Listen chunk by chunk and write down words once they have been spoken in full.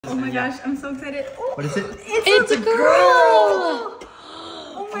Oh my gosh, I'm so excited. Oh, What is it? It's a girl.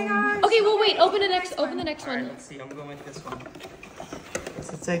 Oh my gosh. Okay, well wait, open the next one. Alright, let's see, I'm going with this one.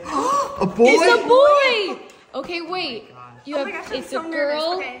 What's it say? A boy? It's a boy! Okay, wait. You Oh have my gosh, I'm it's so a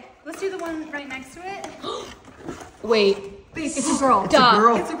girl. nervous. Okay, let's do the one right next to it. Wait. It's a girl. Stop.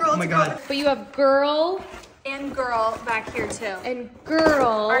 Girl. It's a girl. Oh my god. But you have girl And girl back here too. and girl.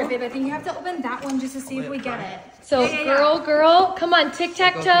 All right, babe, I think you have to open that one just to see if we get it. So Yeah. girl. Come on,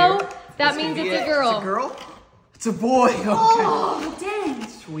 tic-tac-toe. Go here. That This means could be it's a it. girl. It's a girl? It's a boy. Okay. Oh, dang.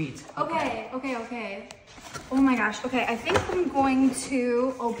 Sweet. Okay. Oh my gosh. Okay, I think I'm going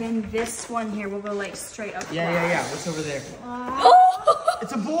to open this one here. We'll go like straight up. Yeah. What's over there? Oh!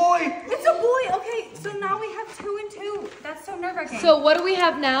 It's a boy. It's a boy. Okay, so now we have 2 and 2. That's so nerve-wracking. So what do we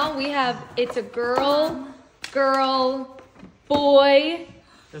have now? We have it's a girl, boy,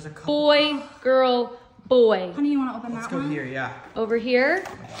 There's a couple. boy, girl, boy. honey, you want to open Let's that go one? here, yeah. Over here.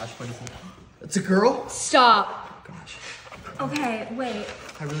 Oh my gosh, what is it? It's a girl? Stop. Gosh, Okay, wait.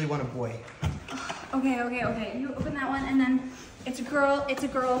 I really want a boy. Okay. You open that one, and then it's a girl. It's a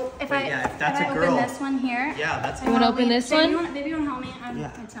girl. If Wait, yeah, if that's I a open girl. this one here. Yeah, that's You wanna open this Baby, one? Baby, you wanna help me? I'm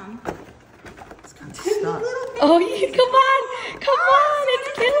Yeah. my tongue. It's kind of stuck. Oh, come on, it's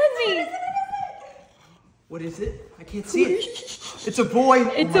killing me. What is it? I can't see it. It's a boy.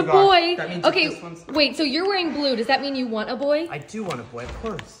 It's Oh a my boy. gosh. That means Okay, this one's... wait. So you're wearing blue. Does that mean you want a boy? I do want a boy, of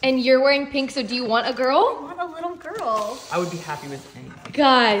course. And you're wearing pink. So do you want a I girl? want a little girl. I would be happy with anything.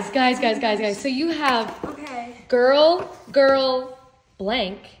 Guys. So you have Okay. girl,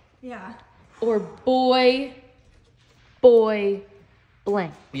 blank, Yeah. or boy,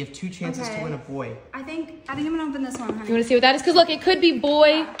 blank. We have 2 chances to Okay. win a boy. I think I'm gonna open this one, honey. You want to see what that is? Because look, it could be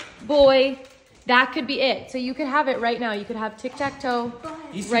boy. That could be it. So you could have it right now. You could have tic-tac-toe. Go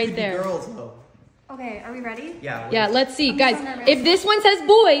ahead. These two Right could there. be girls, though. Okay, are we ready? Yeah. Yeah, let's see. I'm Guys, so nervous. if this one says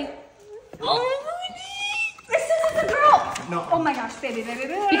boy, This is a girl. No. Oh my gosh, baby.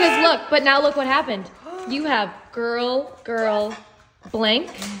 because look, but now look what happened. You have girl, blank,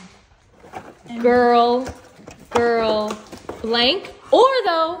 girl, blank, or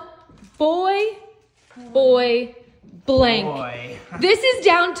though, boy, blank. Boy. This is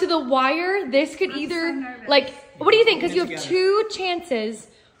down to the wire. This could I'm so either, nervous. like, what do you think? Because you have Together. 2 chances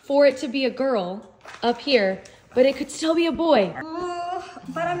for it to be a girl up here, but it could still be a boy.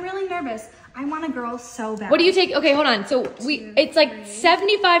 But I'm really nervous. I want a girl so bad. What do you take? Okay, hold on. So it's like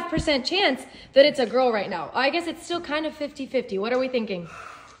 75% chance that it's a girl right now. I guess it's still kind of 50-50. What are we thinking?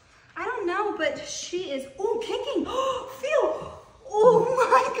 I don't know, but she is. Oh, kicking. Feel. Oh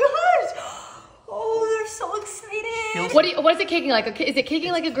my gosh. Oh, they're so excited. What is it kicking like? Is it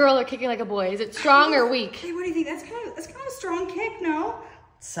kicking like a girl or kicking like a boy? Is it strong or weak? Hey, what do you think? That's kind of a strong kick, no?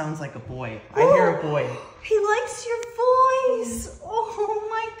 Sounds like a boy. I hear a boy. He likes your voice. Oh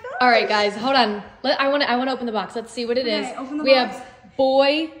my god. All right, guys, hold on. I want to open the box. Let's see what it is. Okay, open the we box. have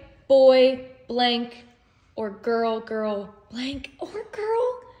boy, blank, or girl, blank, or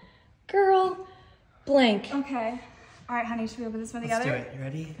girl, blank. Okay. All right, honey, should we open this one Let's together? do it. You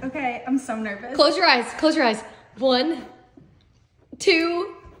ready? Okay, I'm so nervous. Close your eyes. 1,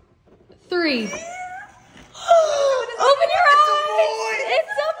 2, 3. Open your eyes!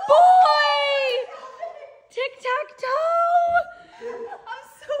 It's a boy! Tic-tac-toe! I'm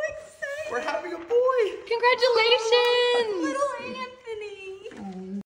so excited. We're having a boy. Congratulations! Little